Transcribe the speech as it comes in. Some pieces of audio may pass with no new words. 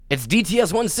It's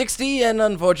DTS 160, and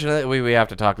unfortunately, we have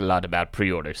to talk a lot about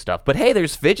pre-order stuff. But hey,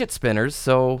 there's fidget spinners,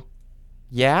 so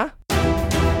yeah.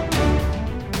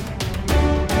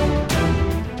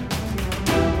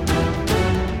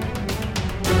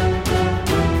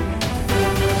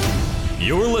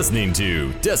 You're listening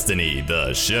to Destiny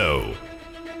the Show.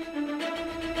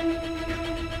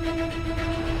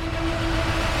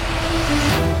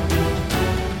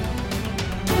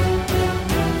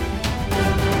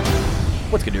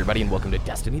 What's good, everybody, and welcome to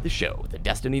Destiny the Show, the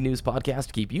Destiny news podcast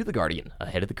to keep you, the Guardian,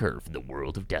 ahead of the curve in the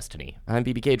world of Destiny. I'm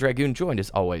BBK Dragoon, joined as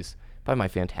always by my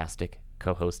fantastic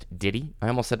co-host Diddy. I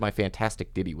almost said my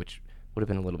fantastic Diddy, which would have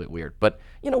been a little bit weird, but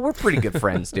you know, we're pretty good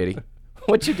friends, Diddy.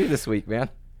 What'd you do this week, man?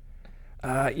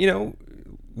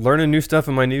 Learning new stuff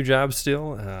in my new job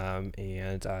still,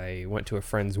 and I went to a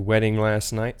friend's wedding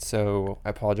last night, so I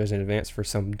apologize in advance for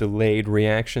some delayed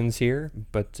reactions here,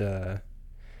 but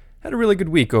had a really good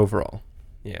week overall.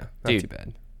 Yeah, not too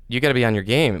bad. You got to be on your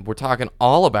game. We're talking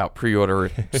all about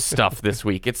pre-order stuff this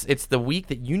week. It's the week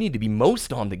that you need to be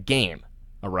most on the game,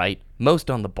 all right? Most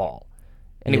on the ball.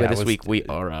 Anyway, this week we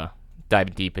are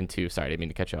diving deep into... Sorry, I didn't mean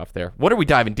to cut you off there. What are we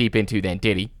diving deep into then,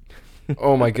 Diddy?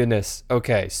 Oh my goodness.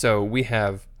 Okay, so we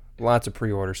have lots of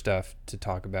pre-order stuff to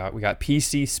talk about. We got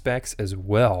PC specs as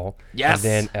well. Yes.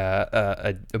 And then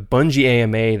a Bungie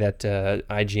AMA that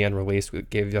IGN released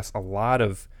gave us a lot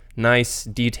of nice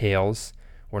details,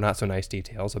 or not so nice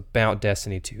details, about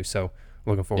Destiny 2. So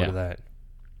looking forward to that.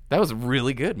 That was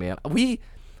really good, man.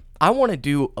 I want to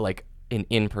do like an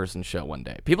in-person show one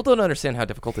day. People don't understand how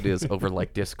difficult it is over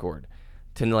like Discord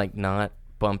to like not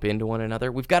bump into one another.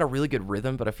 We've got a really good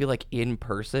rhythm, but I feel like in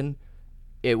person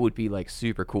it would be like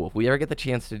super cool if we ever get the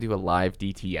chance to do a live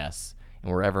DTS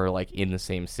and we're ever like in the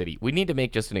same city. We need to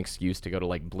make just an excuse to go to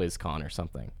like BlizzCon or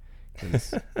something.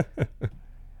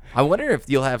 I wonder if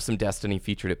you'll have some Destiny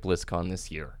featured at BlizzCon this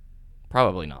year.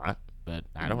 Probably not, but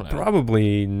I don't know.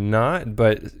 Probably not,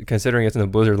 but considering it's in the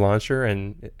Blizzard launcher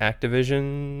and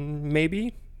Activision,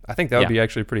 maybe. I think that would be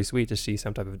actually pretty sweet to see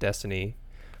some type of Destiny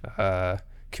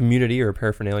community or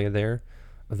paraphernalia there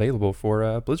available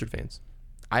for Blizzard fans.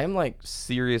 I am like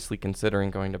seriously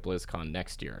considering going to BlizzCon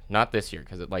next year. Not this year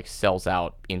because it like sells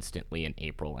out instantly in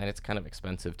April and it's kind of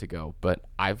expensive to go. But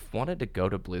I've wanted to go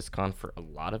to BlizzCon for a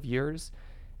lot of years,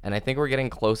 and I think we're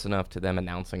getting close enough to them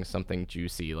announcing something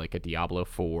juicy like a Diablo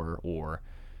 4 or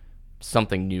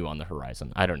something new on the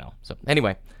horizon. I don't know. So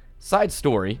anyway, side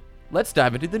story. Let's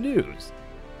dive into the news.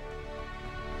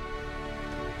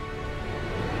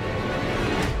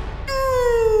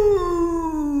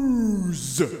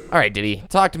 All right, Diddy,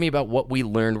 talk to me about what we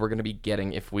learned we're going to be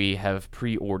getting if we have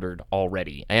pre-ordered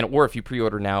already. Or if you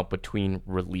pre-order now between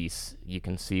release, you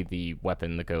can see the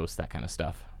weapon, the ghost, that kind of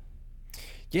stuff.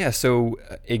 Yeah, so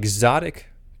exotic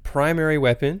primary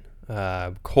weapon,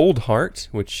 Cold Heart,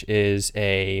 which is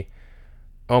a...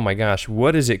 Oh my gosh,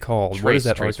 what is it called? What is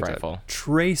that trace rifle.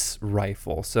 Trace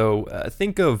rifle. So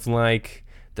think of like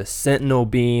the Sentinel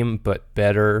beam, but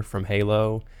better from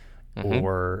Halo. Mm-hmm.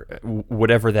 Or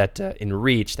whatever that in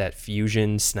Reach, that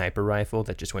fusion sniper rifle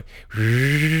that just went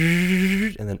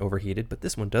and then overheated, but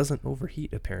this one doesn't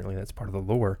overheat, apparently. That's part of the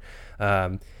lore.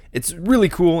 It's really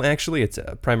cool, actually. It's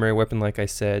a primary weapon, like I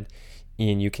said,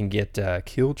 and you can get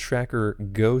Kill Tracker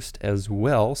Ghost as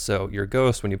well. So your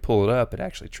Ghost, when you pull it up, it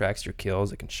actually tracks your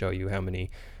kills. It can show you how many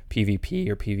PvP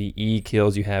or PvE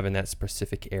kills you have in that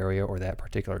specific area or that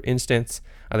particular instance.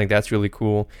 I think that's really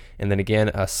cool. And then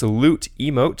again, a salute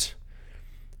emote,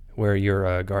 where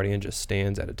your Guardian just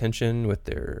stands at attention with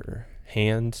their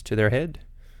hand to their head,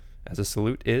 as a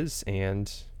salute is,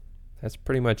 and that's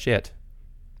pretty much it.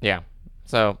 Yeah.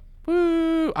 So,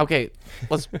 woo. Okay,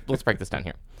 let's break this down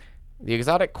here. The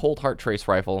exotic Cold Heart Trace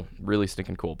Rifle, really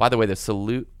stinking cool. By the way, the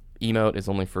salute emote is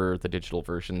only for the digital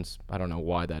versions. I don't know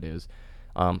why that is.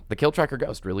 The Kill Tracker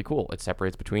Ghost, really cool. It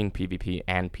separates between PvP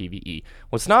and PvE.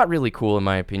 What's not really cool, in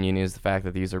my opinion, is the fact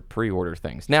that these are pre-order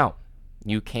things. Now,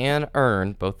 you can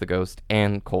earn both the Ghost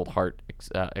and Cold Heart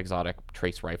exotic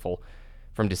trace rifle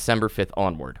from December 5th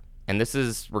onward. And this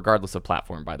is regardless of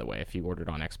platform, by the way. If you ordered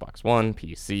on Xbox One,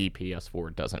 PC,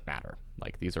 PS4, doesn't matter.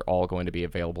 Like, these are all going to be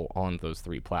available on those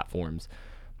three platforms,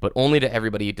 but only to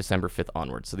everybody December 5th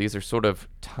onward. So these are sort of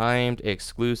timed,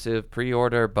 exclusive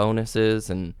pre-order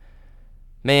bonuses, and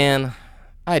man,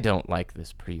 I don't like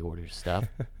this pre-order stuff.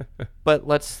 But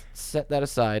let's set that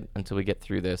aside until we get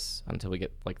through this, until we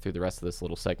get like through the rest of this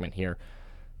little segment here.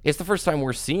 It's the first time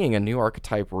we're seeing a new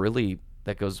archetype really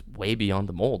that goes way beyond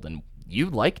the mold, and you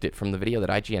liked it from the video that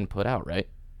IGN put out, right?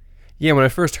 Yeah, when I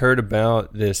first heard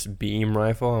about this beam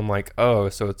rifle, I'm like, oh,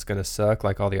 so it's going to suck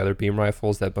like all the other beam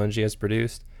rifles that Bungie has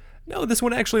produced. no, this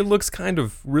one actually looks kind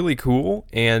of really cool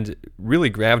and really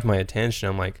grabbed my attention.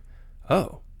 I'm like,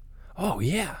 oh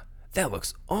yeah, that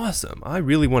looks awesome. I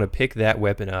really want to pick that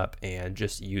weapon up and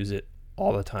just use it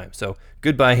all the time. So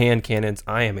goodbye hand cannons.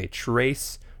 I am a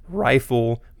trace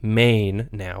rifle main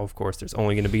now. Of course, there's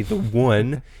only going to be the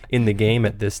one in the game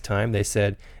at this time. They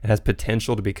said it has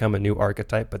potential to become a new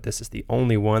archetype, but this is the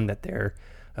only one that they're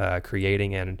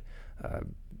creating and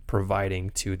providing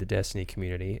to the Destiny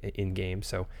community in game.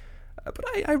 So, but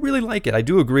I really like it. I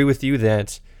do agree with you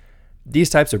that these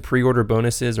types of pre-order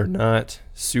bonuses are not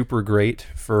super great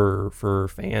for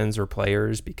fans or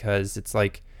players, because it's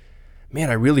like, man,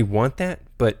 I really want that,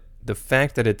 but the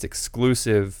fact that it's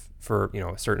exclusive for,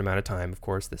 a certain amount of time, of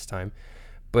course, this time,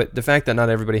 but the fact that not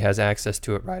everybody has access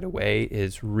to it right away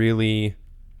is really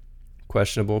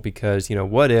questionable, because,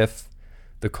 what if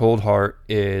the Cold Heart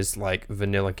is like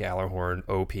vanilla Gallarhorn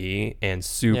OP and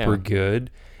super good,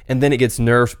 and then it gets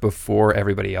nerfed before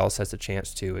everybody else has a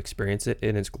chance to experience it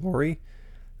in its glory?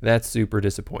 That's super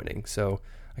disappointing. So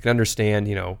I can understand,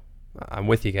 I'm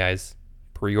with you guys.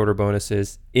 Pre-order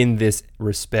bonuses in this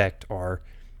respect are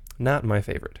not my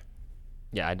favorite.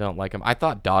 Yeah, I don't like them. I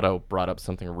thought Dotto brought up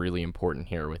something really important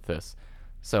here with this.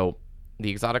 So the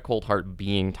Exotic Cold Heart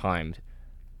being timed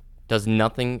does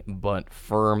nothing but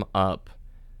firm up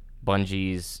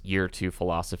Bungie's Year 2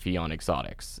 philosophy on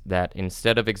exotics. That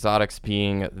instead of exotics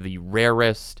being the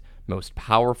rarest, most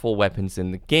powerful weapons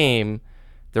in the game,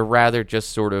 they're rather just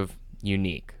sort of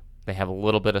unique. They have a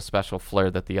little bit of special flair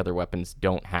that the other weapons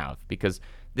don't have, because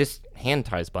this hand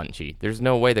ties Bungie. There's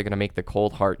no way they're going to make the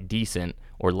Cold Heart decent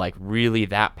or like really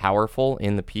that powerful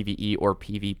in the PvE or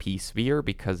PvP sphere,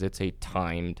 because it's a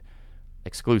timed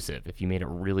exclusive. If you made it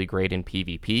really great in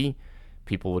PvP,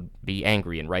 people would be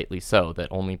angry, and rightly so, that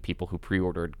only people who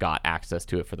pre-ordered got access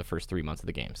to it for the first 3 months of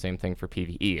the game. Same thing for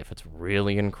PvE. If it's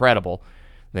really incredible,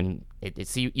 then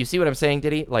you see what I'm saying,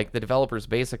 Diddy? Like, the developers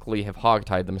basically have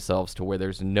hogtied themselves to where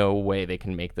there's no way they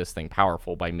can make this thing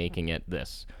powerful by making it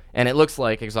this. And it looks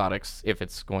like exotics, if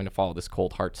it's going to follow this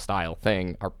Cold Heart style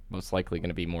thing, are most likely going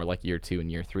to be more like Year 2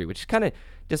 and Year 3, which is kind of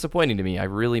disappointing to me. I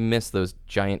really miss those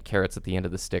giant carrots at the end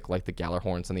of the stick, like the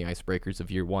Gallarhorns and the Icebreakers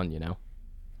of Year 1,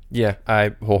 Yeah,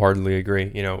 I wholeheartedly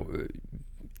agree.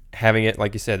 Having it,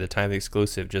 like you said, the time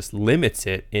exclusive just limits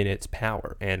it in its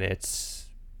power and its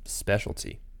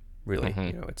specialty, really.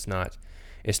 Mm-hmm. It's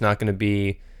not going to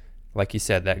be, like you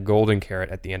said, that golden carrot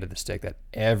at the end of the stick that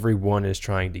everyone is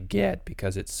trying to get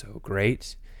because it's so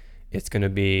great. It's going to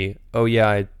be, oh yeah,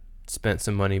 I spent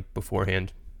some money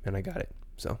beforehand and I got it.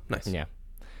 So, nice. Yeah.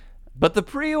 But the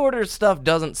pre-order stuff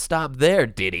doesn't stop there,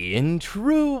 Diddy. In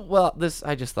true,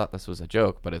 I just thought this was a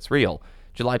joke, but it's real.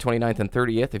 July 29th and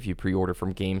 30th, if you pre-order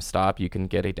from GameStop, you can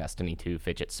get a Destiny 2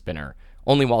 fidget spinner.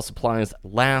 Only while supplies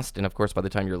last, and of course by the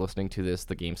time you're listening to this,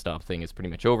 the GameStop thing is pretty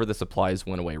much over. The supplies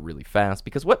went away really fast,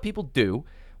 because what people do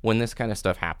when this kind of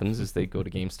stuff happens is they go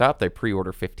to GameStop, they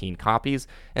pre-order 15 copies,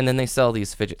 and then they sell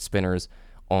these fidget spinners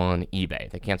on eBay.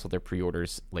 They cancel their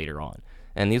pre-orders later on.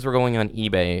 And these were going on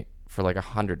eBay for like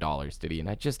 $100, Diddy, and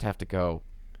I just have to go,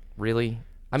 really?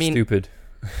 I mean, stupid.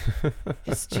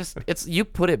 it's you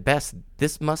put it best.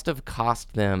 This must have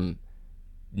cost them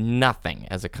nothing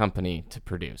as a company to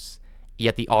produce.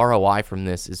 Yet the ROI from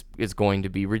this is going to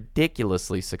be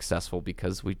ridiculously successful,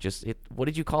 because what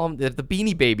did you call them? The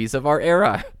Beanie Babies of our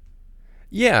era.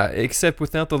 Yeah, except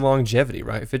without the longevity,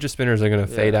 right? Fidget spinners are going to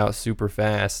fade out super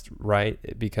fast, right?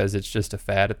 Because it's just a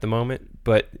fad at the moment,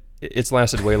 but it's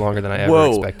lasted way longer than I ever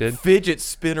expected. Fidget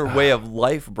spinner way of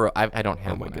life, bro. I don't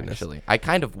have one, goodness. actually. I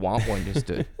kind of want one just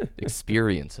to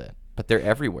experience it, but they're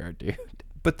everywhere, dude.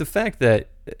 But the fact that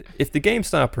if the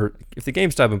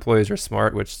GameStop employees are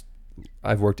smart, which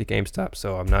I've worked at GameStop,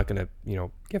 so I'm not going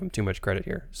to, give them too much credit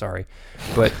here. Sorry.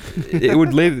 But they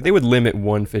would limit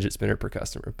one fidget spinner per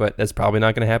customer, but that's probably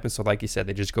not going to happen. So like you said,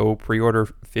 they just go pre-order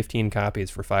 15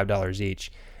 copies for $5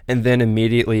 each, and then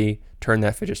immediately turn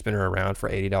that fidget spinner around for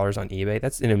 $80 on eBay.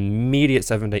 That's an immediate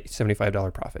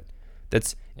 $75 profit.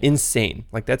 That's insane.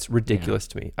 Like, that's ridiculous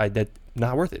to me. That's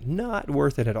not worth it. Not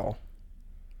worth it at all.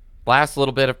 Last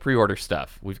little bit of pre-order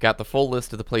stuff. We've got the full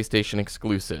list of the PlayStation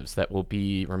exclusives that will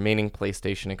be remaining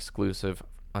PlayStation exclusive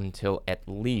until at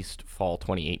least fall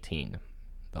 2018.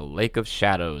 The Lake of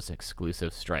Shadows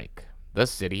exclusive strike. The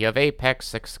City of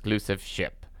Apex exclusive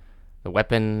ship. The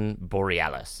weapon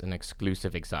Borealis, an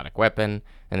exclusive exotic weapon.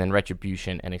 And then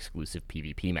Retribution, an exclusive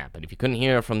PvP map. And if you couldn't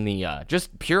hear from the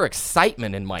just pure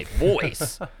excitement in my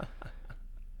voice,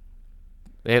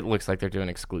 it looks like they're doing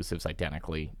exclusives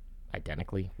identically.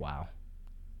 Wow.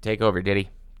 Take over, Diddy.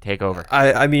 Take over.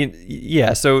 I mean,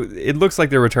 yeah, so it looks like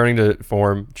they're returning to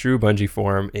form, true Bungie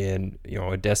form in,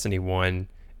 a Destiny 1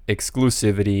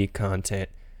 exclusivity content,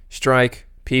 strike,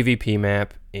 PvP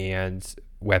map, and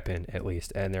weapon at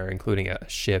least, and they're including a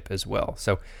ship as well.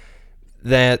 So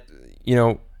that,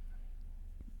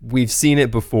 we've seen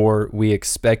it before. We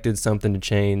expected something to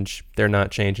change. They're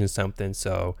not changing something,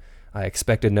 so I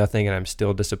expected nothing, and I'm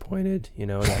still disappointed.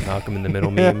 That Malcolm in the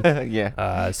Middle meme.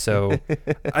 Yeah. So,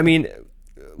 I mean,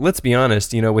 let's be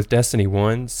honest. With Destiny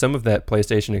 1, some of that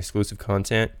PlayStation exclusive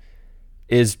content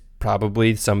is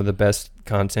probably some of the best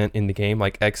content in the game,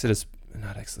 like not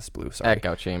Exodus Blue, sorry.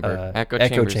 Echo Chamber. Echo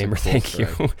Chamber's a Chamber, cool thank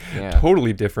strike. you. Yeah.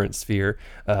 Totally different sphere.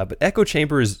 But Echo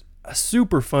Chamber is a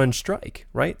super fun strike,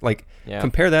 right? Like,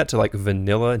 compare that to like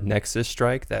vanilla Nexus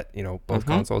strike that, both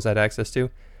consoles had access to.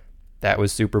 That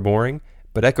was super boring.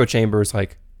 But Echo Chamber is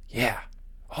like,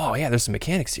 there's some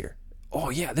mechanics here. Oh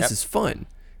yeah, this is fun.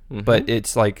 But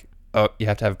it's like, you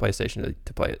have to have a PlayStation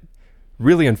to play it.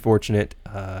 Really unfortunate.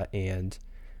 And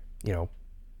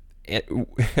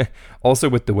also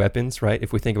with the weapons, right?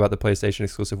 If we think about the PlayStation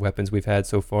exclusive weapons we've had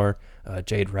so far,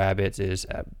 Jade Rabbit is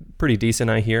pretty decent,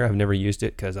 I hear. I've never used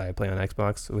it because I play on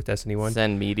Xbox with Destiny 1.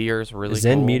 Zen Meteor is really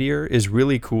Zen cool. Meteor is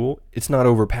really cool. It's not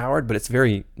overpowered, but it's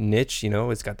very niche,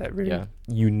 It's got that very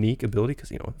unique ability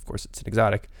because, of course, it's an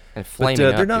exotic. And flaming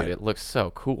up, dude, it looks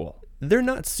so cool. They're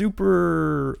not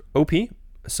super OP,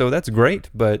 so that's great,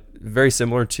 but very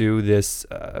similar to this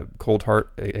Cold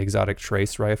Heart exotic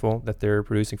trace rifle that they're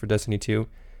producing for Destiny 2.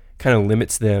 Kind of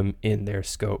limits them in their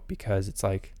scope because it's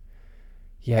like,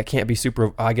 it can't be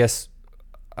super. I guess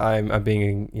I'm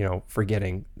being,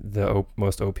 forgetting the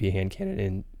most OP hand cannon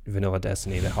in vanilla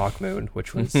Destiny, the Hawk Moon,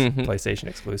 which was PlayStation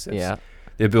exclusive. Yeah.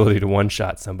 The ability to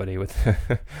one-shot somebody with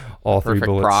all Perfect 3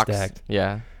 bullets procs. stacked.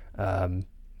 Yeah.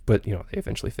 But, they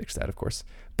eventually fixed that, of course.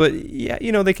 But, yeah,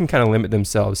 they can kind of limit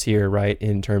themselves here, right,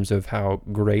 in terms of how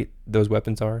great those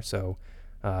weapons are. So,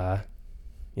 my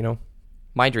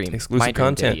dream. Exclusive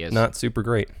content, not super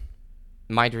great.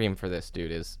 My dream for this,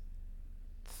 dude, is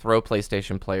throw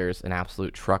PlayStation players an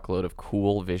absolute truckload of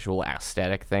cool visual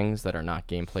aesthetic things that are not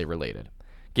gameplay related.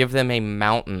 Give them a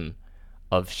mountain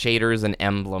of shaders and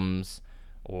emblems,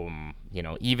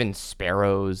 even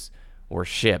sparrows or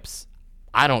ships.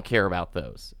 I don't care about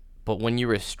those. But when you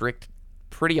restrict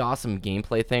pretty awesome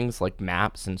gameplay things like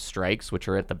maps and strikes, which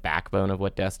are at the backbone of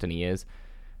what Destiny is,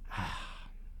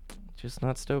 just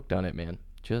not stoked on it, man.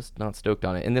 Just not stoked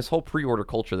on it. And this whole pre-order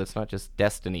culture that's not just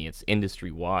Destiny, it's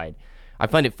industry-wide. I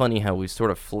find it funny how we've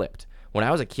sort of flipped. When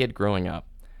I was a kid growing up,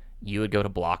 you would go to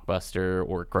Blockbuster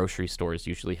or grocery stores,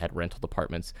 usually had rental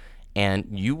departments, and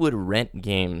you would rent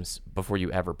games before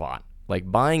you ever bought. Like,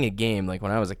 buying a game, like,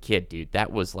 when I was a kid, dude,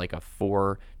 that was like a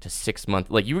 4 to 6 month...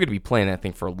 Like, you were going to be playing that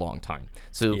thing for a long time.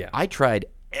 So I tried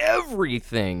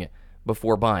everything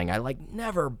before buying. I,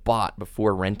 never bought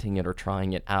before renting it or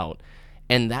trying it out.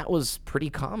 And that was pretty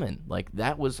common. Like,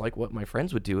 that was, what my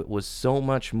friends would do. It was so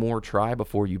much more try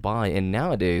before you buy. And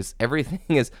nowadays, everything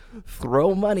is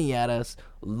throw money at us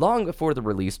long before the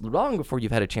release, long before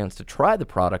you've had a chance to try the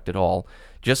product at all,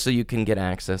 just so you can get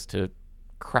access to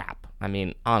crap. I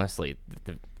mean, honestly,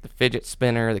 the fidget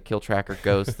spinner, the kill tracker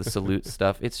ghost, the salute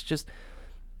stuff, it's just,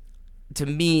 to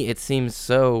me, it seems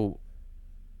so,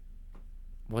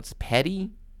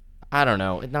 petty? I don't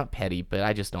know. It's not petty, but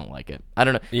I just don't like it. I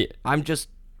don't know. Yeah. I'm just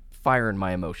firing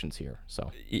my emotions here.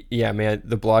 So yeah, man,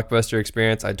 the Blockbuster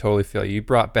experience, I totally feel you.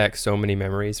 Brought back so many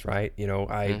memories, right?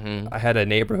 I had a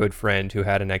neighborhood friend who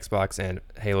had an Xbox and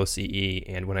Halo CE,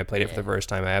 and when I played it for the first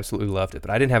time, I absolutely loved it. But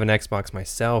I didn't have an Xbox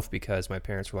myself because my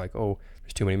parents were like, "Oh,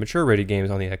 there's too many mature rated games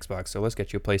on the Xbox, so let's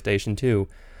get you a PlayStation 2."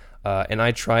 And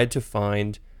I tried to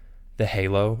find the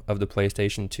Halo of the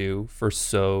PlayStation 2 for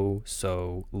so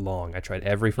long. I tried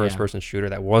every first-person shooter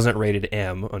that wasn't rated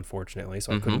M, unfortunately,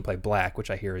 so I couldn't play Black,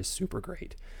 which I hear is super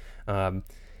great.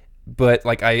 But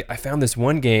I found this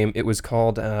one game. It was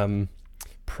called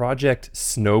Project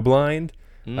Snowblind,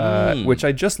 which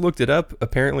I just looked it up.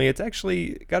 Apparently, it's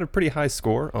actually got a pretty high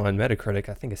score on Metacritic.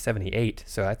 I think a 78.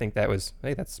 So I think that's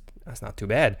not too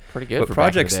bad. Pretty good. But for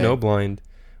Project back in the day. Snowblind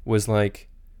was like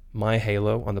my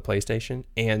Halo on the PlayStation,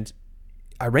 and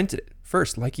I rented it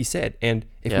first, like you said. And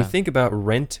if you think about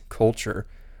renting culture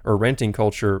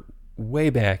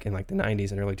way back in the 90s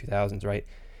and early 2000s, right?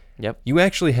 Yep. You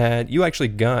actually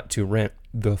got to rent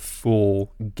the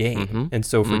full game. And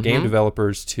so for game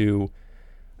developers to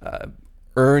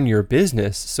earn your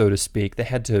business, so to speak, they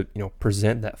had to,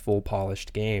 present that full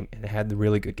polished game and it had the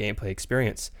really good gameplay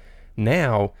experience.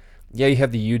 Now, you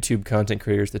have the YouTube content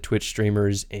creators, the Twitch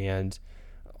streamers, and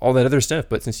all that other stuff.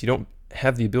 But since you don't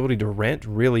have the ability to rent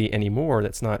really anymore,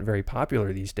 that's not very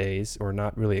popular these days or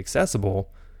not really accessible,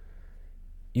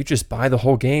 you just buy the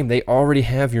whole game. They already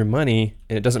have your money,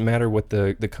 and it doesn't matter what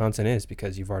the content is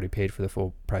because you've already paid for the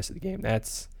full price of the game.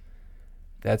 That's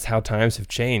how times have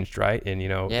changed, right? And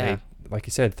Yeah. like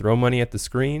you said, throw money at the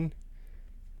screen.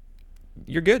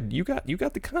 You're good. You got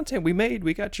the content we made.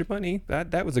 We got your money.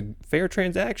 That was a fair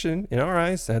transaction in our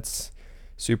eyes. That's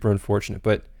super unfortunate.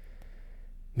 But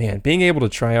man, being able to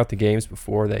try out the games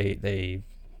before they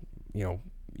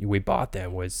we bought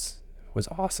them was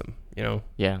awesome. Yeah.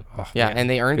 Oh, Yeah, man, and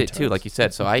they earned good it too, times. like you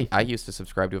said. So I used to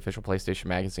subscribe to Official PlayStation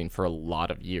Magazine for a lot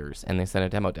of years, and they sent a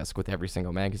demo disc with every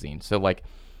single magazine. So like,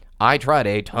 I tried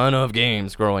a ton of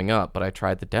games growing up, but I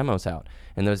tried the demos out.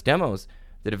 And those demos,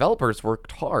 the developers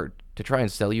worked hard to try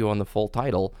and sell you on the full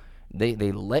title. They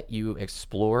let you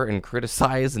explore and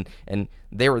criticize, and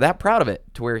they were that proud of it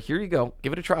to where, here you go,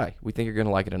 give it a try. We think you're going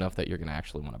to like it enough that you're going to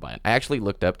actually want to buy it. I actually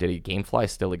looked up, GameFly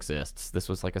still exists. This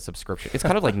was like a subscription. It's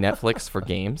kind of like Netflix for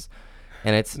games,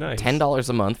 and it's Nice. $10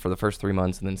 a month for the first 3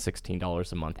 months and then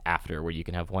 $16 a month after, where you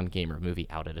can have one game or movie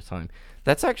out at a time.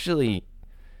 That's actually,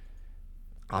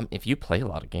 if you play a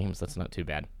lot of games, that's not too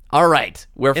bad. All right,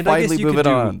 we're And I guess finally you could moving do-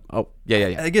 on. Oh,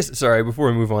 yeah. I guess, sorry, before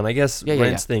we move on, I guess Yeah.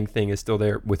 rents thing is still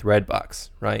there with Redbox,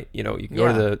 right? You can go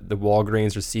to the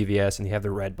Walgreens or CVS and you have the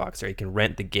Redbox there. You can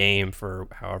rent the game for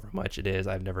however much it is.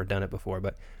 I've never done it before,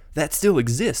 but that still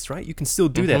exists, right? You can still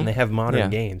do that, and they have modern Yeah.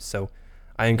 games. So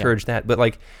I encourage that. But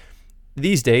like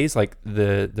these days, like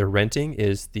the renting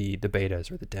is the betas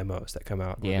or the demos that come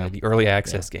out, or Yeah. the early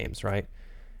access games, right?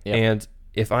 Yep. And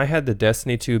if I had the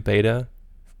Destiny 2 beta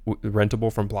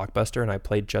rentable from Blockbuster and I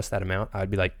played just that amount,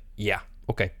 I'd be like, yeah,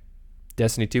 okay,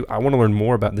 Destiny 2, I want to learn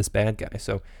more about this bad guy.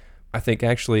 So I think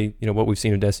actually, what we've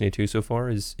seen of Destiny 2 so far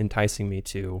is enticing me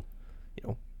to,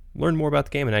 learn more about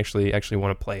the game and actually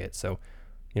want to play it. So,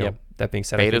 Yep. that being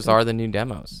said, I think Betas are the new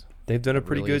demos. they've done a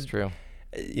pretty Really is good,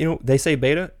 true. they say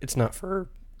beta, it's not for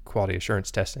quality assurance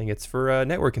testing, it's for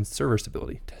network and server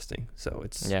stability testing. So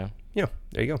it's, Yeah.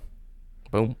 there you go.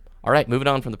 Boom. All right, moving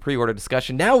on from the pre-order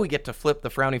discussion. Now we get to flip the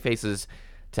frowny faces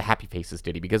to happy faces,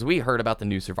 Diddy, because we heard about the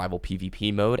new survival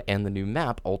PvP mode and the new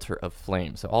map, Altar of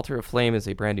Flame. So Altar of Flame is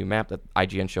a brand new map that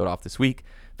IGN showed off this week.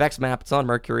 Vex map, it's on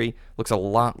Mercury, looks a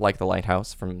lot like the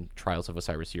Lighthouse from Trials of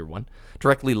Osiris Year 1.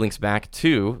 Directly links back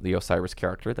to the Osiris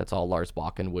character. That's all Lars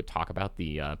Bakken would talk about,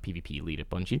 the PvP lead at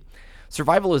Bungie.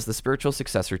 Survival is the spiritual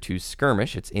successor to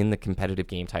Skirmish. It's in the competitive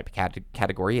game type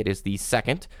category. It is the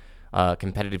second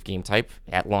competitive game type.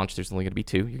 At launch, there's only going to be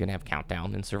 2. You're going to have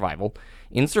Countdown and Survival.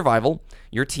 In Survival,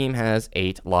 your team has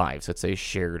 8 lives. It's a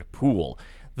shared pool.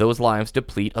 Those lives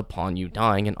deplete upon you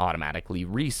dying and automatically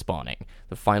respawning.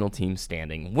 The final team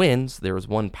standing wins. There is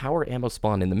one power ammo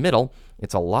spawn in the middle.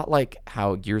 It's a lot like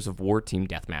how Gears of War Team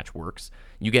Deathmatch works.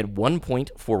 You get 1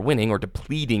 point for winning or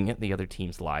depleting the other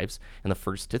team's lives, and the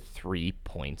first to 3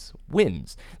 points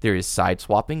wins. There is side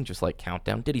swapping, just like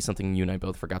Countdown. Diddy, something you and I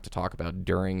both forgot to talk about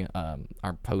during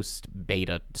our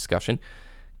post-beta discussion.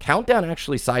 Countdown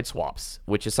actually side swaps,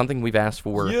 which is something we've asked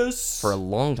for for a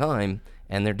long time.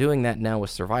 And they're doing that now with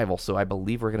Survival, so I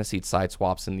believe we're going to see side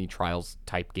swaps in the Trials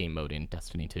type game mode in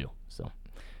Destiny 2. So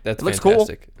That's it looks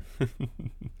fantastic. cool.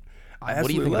 What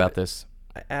do you think about this?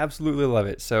 I absolutely love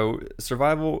it. So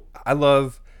Survival, I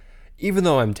love, even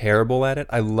though I'm terrible at it,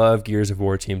 I love Gears of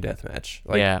War Team Deathmatch.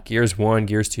 Like Yeah. Gears 1,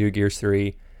 Gears 2, Gears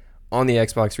 3 on the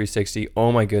Xbox 360.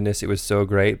 Oh my goodness, it was so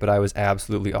great, but I was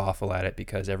absolutely awful at it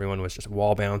because everyone was just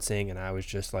wall bouncing and I was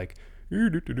just like, how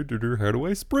do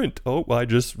I sprint? Oh, I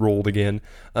just rolled again.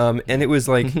 And it was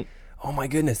like, oh my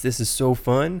goodness, this is so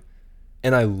fun.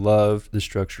 And I love the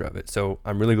structure of it. So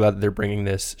I'm really glad that they're bringing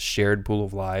this shared pool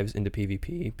of lives into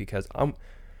PvP because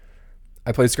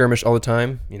I played Skirmish all the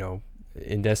time,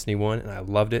 in Destiny 1, and I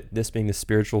loved it. This being the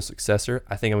spiritual successor,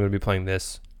 I think I'm going to be playing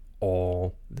this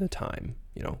all the time,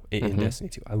 in Destiny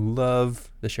 2. I love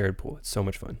the shared pool. It's so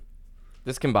much fun.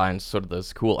 This combines sort of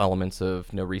those cool elements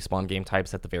of no respawn game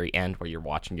types at the very end where you're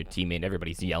watching your teammate,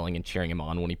 everybody's yelling and cheering him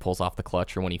on when he pulls off the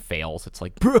clutch or when he fails. It's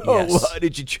like, bro, Yes. why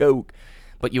did you choke?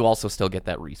 But you also still get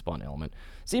that respawn element.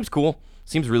 Seems cool.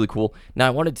 Seems really cool. Now,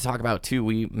 I wanted to talk about, too,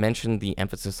 we mentioned the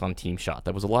emphasis on team shot.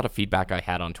 There was a lot of feedback I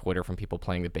had on Twitter from people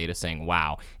playing the beta saying,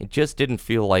 wow, it just didn't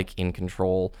feel like in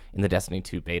control in the Destiny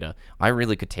 2 beta. I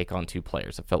really could take on 2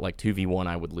 players. It felt like 2v1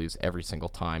 I would lose every single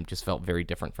time. Just felt very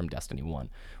different from Destiny 1.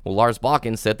 Well, Lars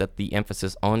Bakken said that the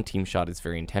emphasis on team shot is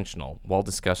very intentional. While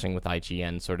discussing with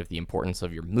IGN sort of the importance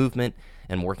of your movement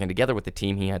and working together with the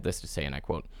team, he had this to say, and I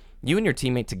quote, "You and your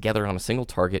teammate together on a single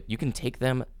target, you can take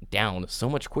them down so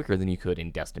much quicker than you could in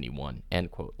Destiny 1,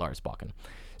 end quote, Lars Bakken.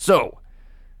 So,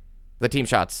 the team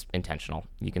shot's intentional.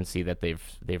 You can see that they've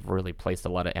really placed a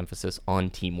lot of emphasis on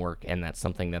teamwork, and that's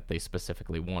something that they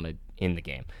specifically wanted in the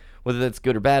game. Whether that's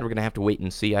good or bad, we're going to have to wait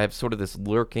and see. I have sort of this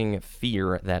lurking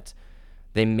fear that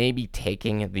they may be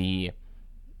taking the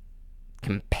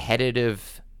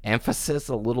competitive emphasis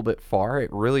a little bit far.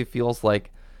 It really feels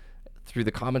like through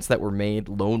the comments that were made,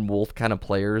 lone wolf kind of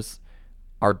players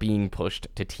are being pushed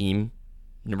to team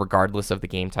regardless of the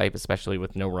game type, especially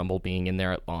with no Rumble being in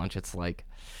there at launch. It's like,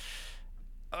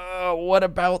 what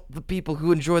about the people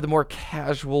who enjoy the more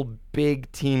casual,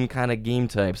 big team kind of game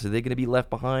types? Are they going to be left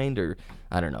behind? Or,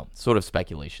 I don't know, sort of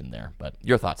speculation there. But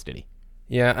your thoughts, Diddy?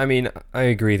 Yeah, I mean, I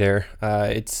agree there.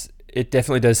 It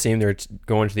definitely does seem they're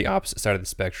going to the opposite side of the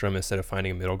spectrum instead of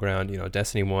finding a middle ground.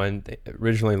 Destiny 1, they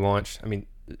originally launched,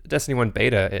 Destiny 1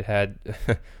 beta, it had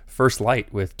First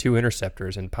Light with 2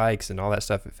 interceptors and pikes and all that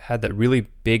stuff. It had that really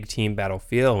big team battle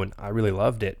feel, and I really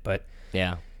loved it. But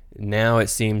yeah, now it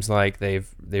seems like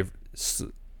they've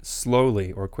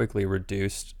slowly or quickly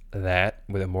reduced that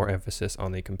with a more emphasis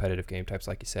on the competitive game types,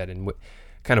 like you said, and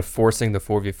kind of forcing the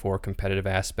 4v4 competitive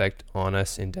aspect on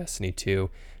us in Destiny 2.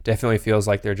 Definitely feels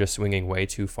like they're just swinging way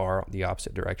too far the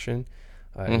opposite direction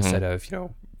instead of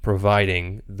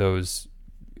providing those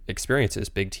experiences,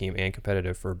 big team and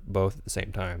competitive, for both at the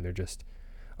same time. They're just,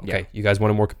 okay, you guys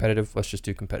want a more competitive? Let's just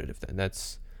do competitive then.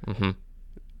 That's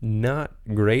not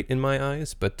great in my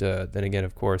eyes, but then again,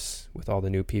 of course, with all the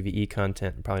new PvE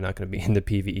content, I'm probably not going to be in the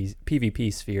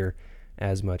PvP sphere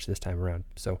as much this time around.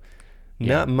 So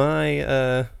not my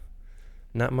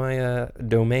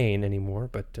domain anymore,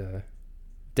 but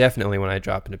definitely when I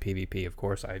drop into PvP, of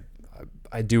course,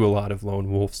 I do a lot of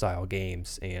lone wolf style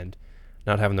games, and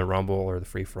not having the Rumble or the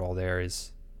free-for-all there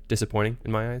is disappointing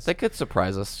in my eyes. That could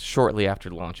surprise us shortly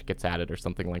after launch. It gets added or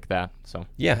something like that. So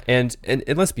yeah, and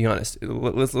let's be honest.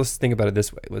 Let's think about it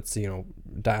this way. Let's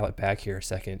dial it back here a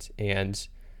second. And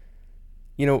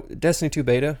Destiny 2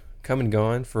 beta come and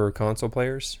gone for console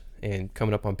players, and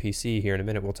coming up on PC here in a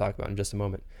minute. We'll talk about in just a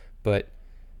moment. But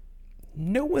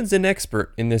no one's an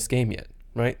expert in this game yet,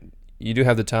 right? You do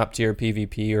have the top tier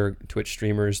PvP or Twitch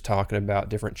streamers talking about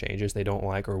different changes they don't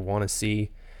like or want to see.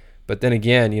 But then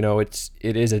again, it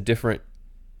is a different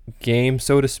game,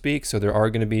 so to speak. So there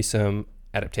are going to be some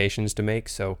adaptations to make.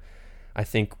 So I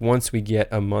think once we get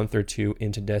a month or two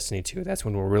into Destiny 2, that's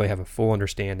when we'll really have a full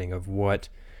understanding of what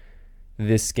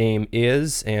this game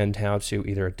is and how to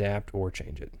either adapt or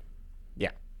change it.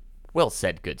 Yeah. Well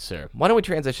said, good sir. Why don't we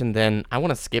transition then? I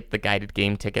want to skip the guided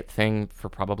game ticket thing for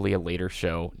probably a later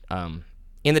show.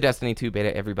 In the Destiny 2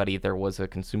 beta, everybody, there was a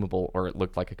consumable, or it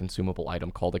looked like a consumable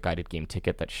item called a guided game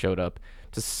ticket that showed up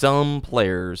to some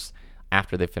players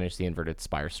after they finished the Inverted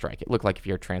Spire Strike. It looked like if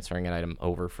you're transferring an item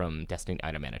over from Destiny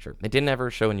Item Manager. It didn't ever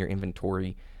show in your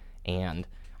inventory, and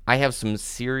I have some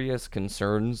serious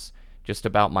concerns just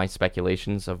about my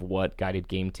speculations of what guided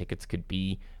game tickets could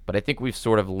be, but I think we've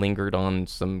sort of lingered on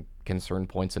some concern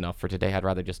points enough for today. I'd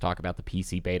rather just talk about the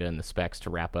PC beta and the specs to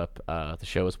wrap up the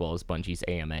show, as well as Bungie's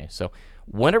AMA. So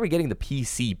when are we getting the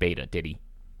PC beta, Diddy?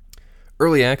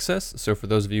 Early access, so for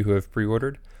those of you who have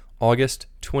pre-ordered, August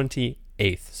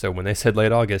 28th. So when they said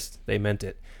late August, they meant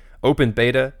it. Open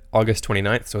beta, August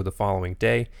 29th, so the following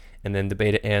day, and then the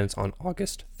beta ends on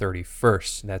August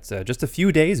 31st. That's just a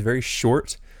few days, very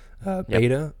short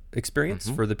beta experience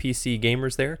for the PC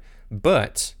gamers there.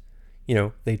 But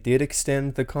they did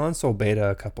extend the console beta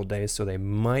a couple days, so they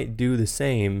might do the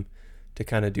same to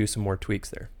kind of do some more tweaks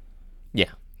there.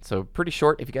 Yeah, so pretty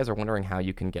short. If you guys are wondering how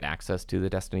you can get access to the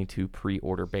Destiny 2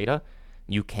 pre-order beta,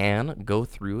 you can go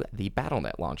through the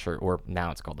Battle.net launcher, or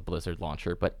now it's called the Blizzard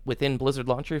launcher. But within Blizzard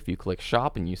launcher, if you click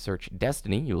Shop and you search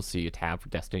Destiny, you'll see a tab for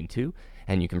Destiny 2,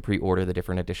 and you can pre-order the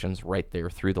different editions right there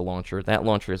through the launcher. That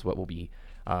launcher is what will be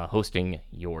hosting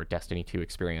your Destiny 2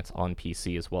 experience on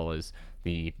PC, as well as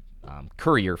the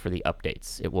courier for the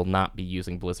updates. It will not be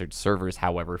using Blizzard servers,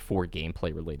 however, for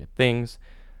gameplay-related things.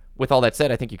 With all that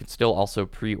said, I think you can still also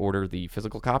pre-order the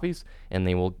physical copies, and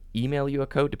they will email you a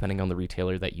code depending on the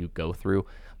retailer that you go through.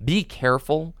 Be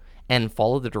careful and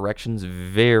follow the directions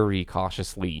very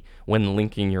cautiously when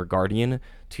linking your Guardian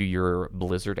to your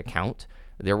Blizzard account.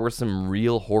 There were some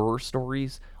real horror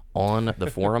stories on the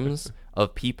forums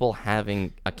of people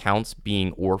having accounts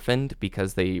being orphaned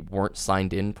because they weren't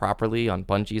signed in properly on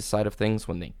Bungie's side of things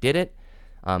when they did it.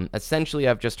 Essentially,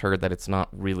 I've just heard that it's not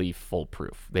really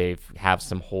foolproof. They have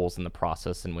some holes in the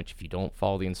process in which if you don't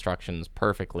follow the instructions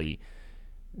perfectly,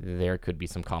 there could be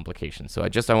some complications. So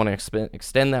I want to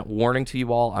extend that warning to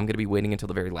you all. I'm going to be waiting until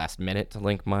the very last minute to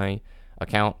link my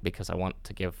account because I want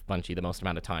to give Bungie the most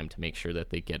amount of time to make sure that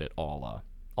they get it all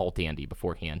dandy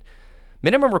beforehand.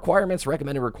 Minimum requirements,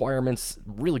 recommended requirements,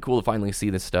 really cool to finally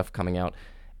see this stuff coming out,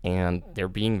 and they're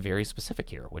being very specific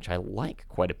here, which I like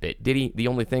quite a bit. Diddy, the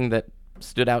only thing that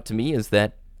stood out to me is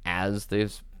that as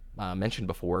this mentioned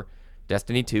before,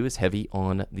 Destiny 2 is heavy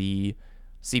on the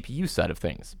CPU side of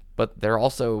things, but they're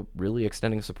also really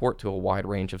extending support to a wide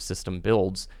range of system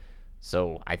builds.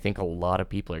 So I think a lot of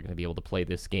people are going to be able to play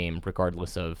this game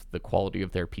regardless of the quality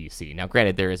of their PC. Now,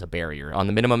 granted, there is a barrier. On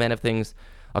the minimum end of things,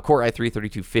 a Core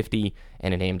i3-3250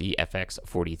 and an AMD FX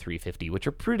 4350, which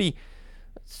are pretty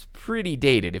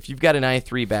dated. If you've got an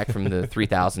i3 back from the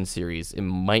 3000 series, it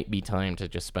might be time to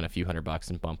just spend a few $100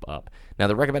 and bump up. Now,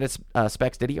 the recommended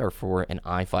specs, Diddy, are for an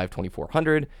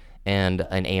i5-2400 and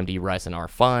an AMD Ryzen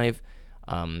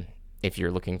R5. If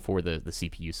you're looking for the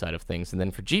CPU side of things. And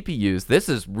then for GPUs, this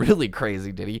is really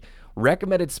crazy, Diddy.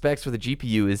 Recommended specs for the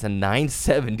GPU is a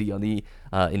 970 on the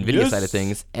NVIDIA side of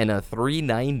things and a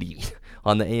 390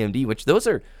 on the AMD, which those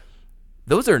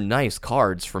are nice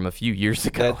cards from a few years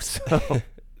ago.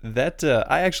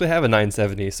 I actually have a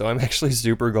 970, so I'm actually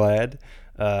super glad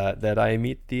that I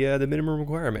meet the minimum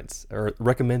requirements, or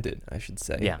recommended, I should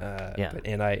say. Yeah.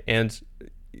 And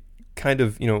kind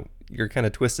of, you're kind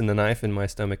of twisting the knife in my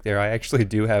stomach there. I actually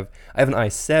I have an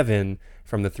i7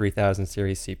 from the 3000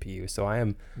 series CPU, so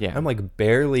I'm like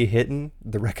barely hitting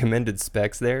the recommended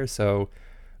specs there. So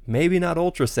maybe not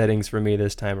ultra settings for me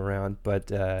this time around,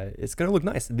 but it's gonna look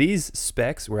nice. These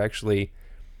specs were actually,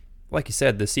 like you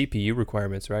said, the CPU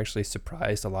requirements are actually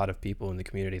surprised a lot of people in the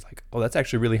community. Like, oh, that's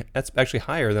actually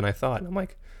higher than I thought. And I'm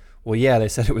like, well, yeah, they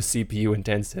said it was CPU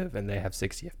intensive, and they have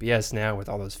 60 FPS now with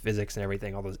all those physics and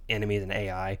everything, all those enemies and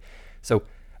AI. So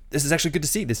this is actually good to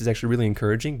see. This is actually really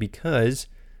encouraging because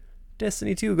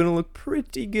Destiny 2 is going to look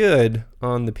pretty good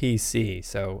on the PC.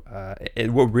 So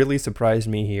what really surprised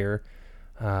me here,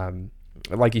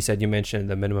 like you said, you mentioned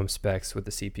the minimum specs with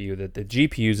the CPU, the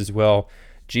GPUs as well.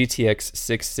 GTX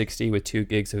 660 with 2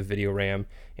 gigs of video RAM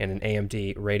and an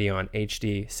AMD Radeon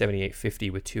HD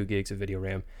 7850 with 2 gigs of video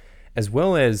RAM, as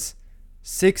well as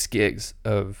 6 gigs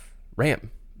of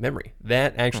RAM memory.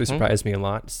 That actually surprised me a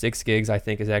lot. 6 gigs, I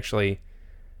think, is actually,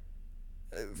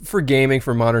 for gaming,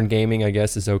 for modern gaming, I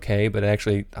guess is okay. But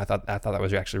actually, I thought that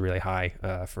was actually really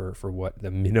high for what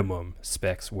the minimum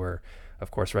specs were.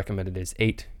 Of course, recommended is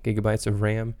 8 gigabytes of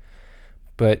RAM.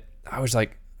 But I was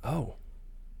like, oh,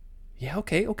 yeah,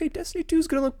 okay, Destiny 2 is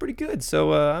going to look pretty good.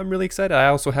 So I'm really excited. I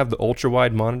also have the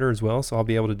ultra-wide monitor as well, so I'll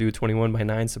be able to do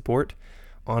 21:9 support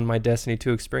on my Destiny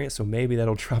 2 experience, so maybe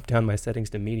that'll drop down my settings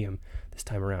to medium this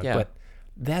time around. Yeah. But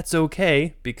that's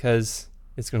okay because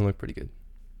it's going to look pretty good.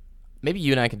 Maybe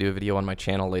you and I can do a video on my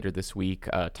channel later this week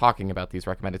talking about these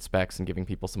recommended specs and giving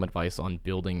people some advice on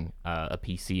building a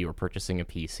PC or purchasing a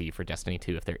PC for Destiny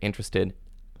 2 if they're interested.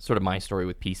 Sort of my story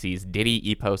with PCs. Diddy,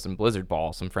 Epos, and Blizzard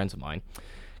Ball, some friends of mine,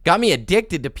 got me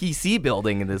addicted to PC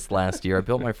building this last year. I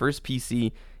built my first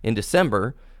PC in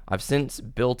December. I've since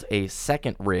built a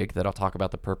second rig that I'll talk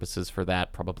about the purposes for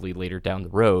that probably later down the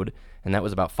road, and that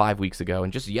was about 5 weeks ago.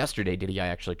 And just yesterday, Diddy, I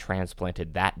actually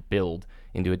transplanted that build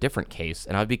into a different case,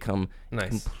 and I've become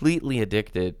completely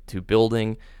addicted to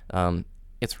building.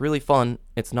 It's really fun.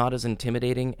 It's not as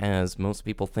intimidating as most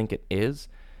people think it is,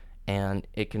 and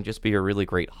it can just be a really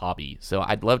great hobby. So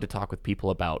I'd love to talk with people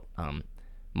about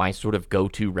my sort of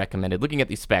go-to recommended. Looking at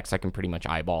these specs, I can pretty much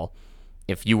eyeball.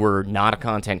 If you were not a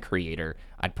content creator,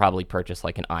 I'd probably purchase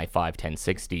like an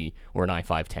i5-1060 or an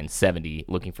i5-1070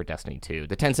 looking for Destiny 2.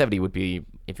 The 1070 would be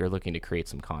if you're looking to create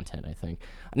some content, I think.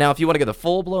 Now, if you want to get the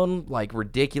full-blown, like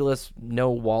ridiculous,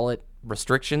 no wallet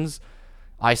restrictions,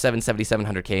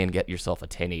 i7-7700K and get yourself a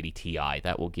 1080 Ti.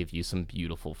 That will give you some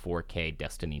beautiful 4K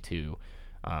Destiny 2.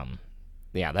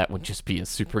 Yeah, that would just be a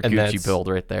super Gucci build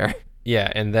right there.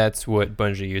 Yeah, and that's what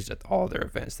Bungie used at all their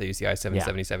events. They used the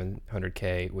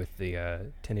i7-7700K with the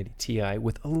 1080 Ti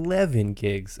with 11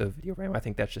 gigs of video RAM. I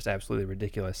think that's just absolutely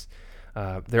ridiculous.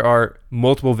 There are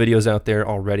multiple videos out there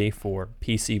already for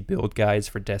PC build guides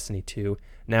for Destiny 2.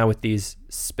 Now with these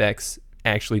specs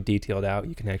actually detailed out,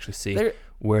 you can actually see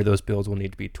where those builds will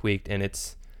need to be tweaked, and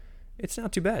it's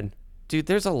not too bad. Dude,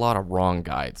 there's a lot of wrong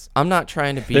guides. I'm not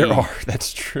trying to be... There are,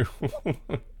 that's true.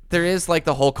 There is like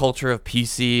the whole culture of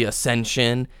PC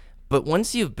ascension, but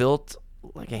once you've built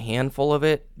like a handful of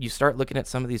it, you start looking at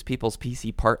some of these people's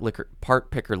PC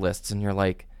part picker lists, and you're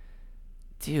like,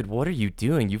 dude, what are you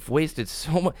doing? You've wasted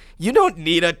so much. You don't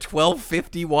need a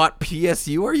 1250 watt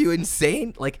PSU. Are you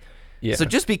insane? Like, yeah. So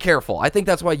just be careful. I think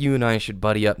that's why you and I should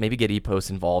buddy up, maybe get Epos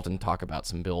involved and talk about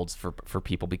some builds for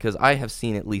people, because I have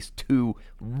seen at least 2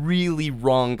 really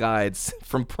wrong guides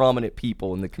from prominent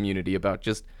people in the community about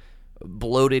just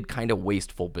bloated, kind of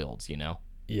wasteful builds, you know?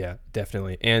 Yeah,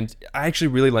 definitely. And I actually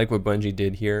really like what Bungie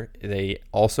did here. They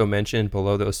also mentioned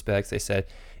below those specs, they said,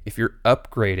 if you're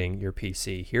upgrading your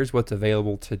PC, here's what's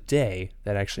available today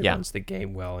that actually runs the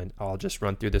game well. And I'll just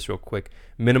run through this real quick.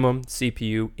 Minimum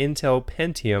CPU, Intel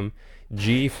Pentium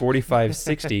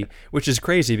G4560, which is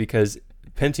crazy because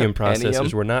Pentium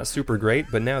processors were not super great,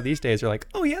 but now these days they're like,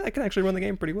 oh yeah, that can actually run the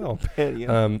game pretty well.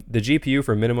 The GPU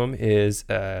for minimum is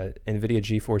NVIDIA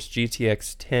GeForce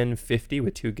GTX 1050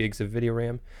 with 2 gigs of video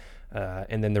RAM.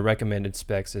 And then the recommended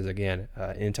specs is, again,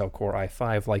 Intel Core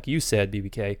i5, like you said,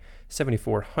 BBK,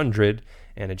 7400,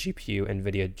 and a GPU,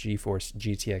 NVIDIA GeForce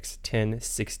GTX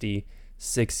 1060,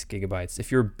 6 gigabytes.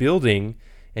 If you're building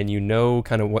and you know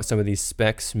kind of what some of these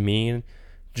specs mean,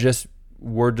 just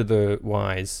word to the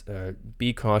wise,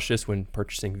 be cautious when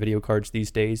purchasing video cards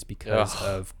these days because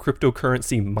of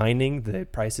cryptocurrency mining. The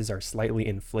prices are slightly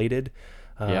inflated.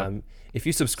 If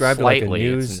you subscribe to like a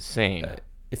news... It's insane.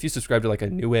 If you subscribe to like a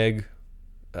Newegg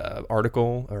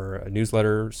article or a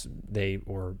newsletter,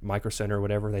 or Micro Center or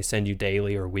whatever, they send you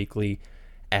daily or weekly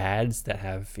ads that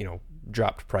have,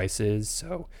 dropped prices.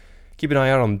 So keep an eye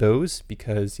out on those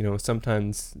because,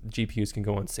 sometimes GPUs can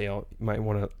go on sale. You might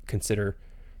want to consider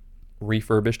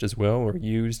refurbished as well or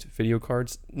used video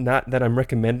cards. Not that I'm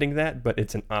recommending that, but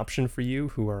it's an option for you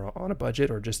who are on a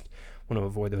budget or just want to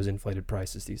avoid those inflated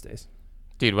prices these days.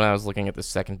 Dude, when I was looking at the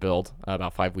second build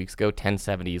about 5 weeks ago,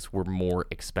 1070s were more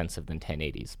expensive than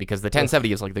 1080s because the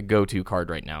 1070 is like the go-to card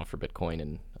right now for Bitcoin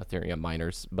and Ethereum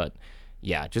miners. But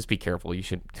yeah, just be careful. You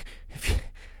should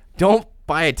don't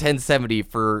buy a 1070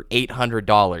 for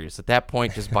 $800. At that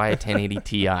point, just buy a 1080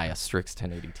 Ti, a Strix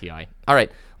 1080 Ti. All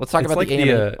right, let's talk about like the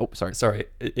AMD. Sorry.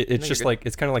 It's just like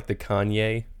it's kind of like the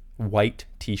Kanye white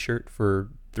T-shirt for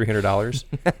 $300.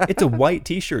 It's a white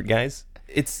T-shirt, guys.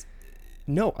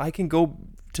 No, I can go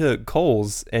to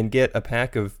Kohl's and get a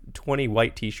pack of 20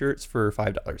 white T-shirts for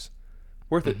 $5.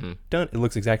 Worth it. Done. It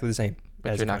looks exactly the same.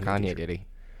 But you're not Kanye, Diddy.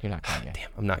 You're not Kanye. Damn,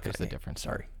 I'm not. There's the difference.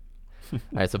 Sorry. All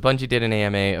right, so Bungie did an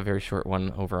AMA, a very short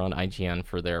one, over on IGN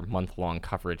for their month-long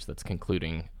coverage that's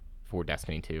concluding for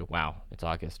Destiny 2. Wow, it's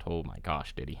August. Oh my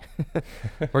gosh, Diddy.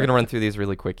 We're going to run through these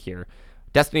really quick here.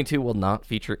 Destiny 2 will not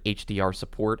feature HDR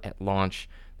support at launch.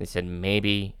 They said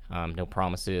maybe, no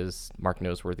promises. Mark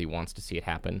Noseworthy wants to see it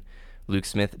happen. Luke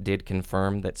Smith did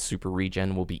confirm that super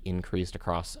regen will be increased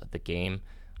across the game.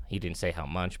 He didn't say how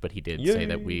much, but he did say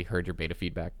that we heard your beta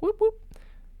feedback. Whoop, whoop.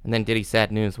 And then Diddy,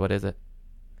 sad news. What is it?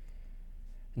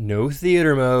 No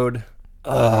theater mode.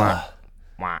 Man.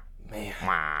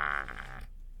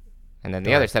 And then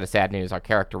the other set of sad news, our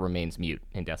character remains mute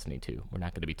in Destiny 2. We're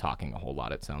not going to be talking a whole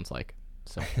lot, it sounds like.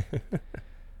 So...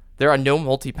 There are no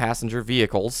multi-passenger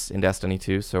vehicles in Destiny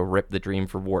 2, so rip the dream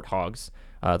for warthogs.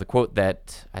 The quote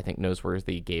that I think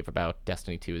Noseworthy gave about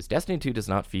Destiny 2 is, Destiny 2 does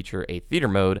not feature a theater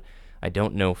mode. I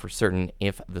don't know for certain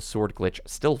if the sword glitch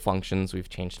still functions. We've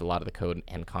changed a lot of the code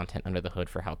and content under the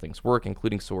hood for how things work,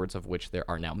 including swords, of which there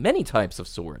are now many types of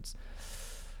swords.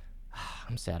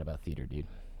 I'm sad about theater, dude.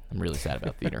 I'm really sad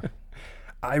about theater.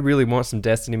 I really want some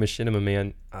Destiny Machinima,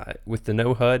 man. With the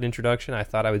no HUD introduction, I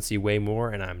thought I would see way more,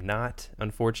 and I'm not,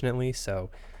 unfortunately. So,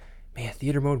 man,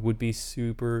 theater mode would be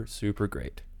super, super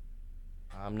great.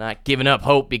 I'm not giving up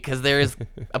hope because there is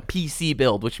a PC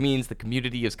build, which means the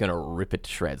community is going to rip it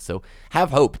to shreds. So have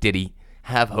hope, Diddy.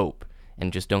 Have hope.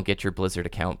 And just don't get your Blizzard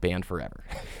account banned forever.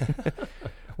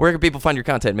 Where can people find your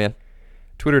content, man?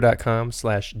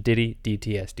 Twitter.com/Diddy,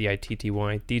 DTS, DITTY,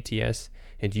 DTS.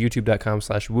 And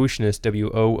youtube.com/Wooshness,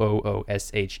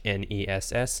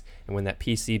 WOOOSHNESS. And when that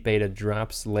PC beta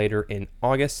drops later in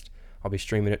August, I'll be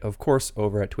streaming it, of course,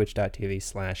 over at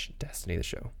twitch.tv/Destiny the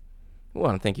Show. I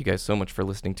want to thank you guys so much for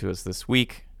listening to us this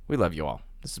week. We love you all.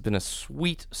 This has been a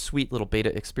sweet, sweet little beta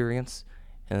experience.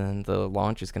 And the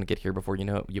launch is going to get here before you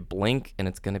know it. You blink, and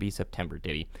it's going to be September,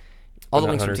 Diddy. All the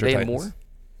links for today and more.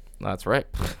 That's right.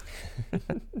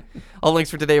 All the links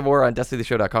for today and more on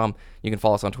DestinyTheShow.com. You can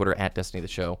follow us on Twitter at Destiny the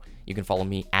Show. You can follow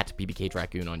me at BBK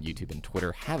Dragoon on YouTube and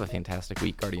Twitter. Have a fantastic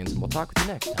week, Guardians, and we'll talk with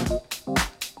you next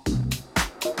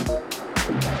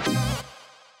time.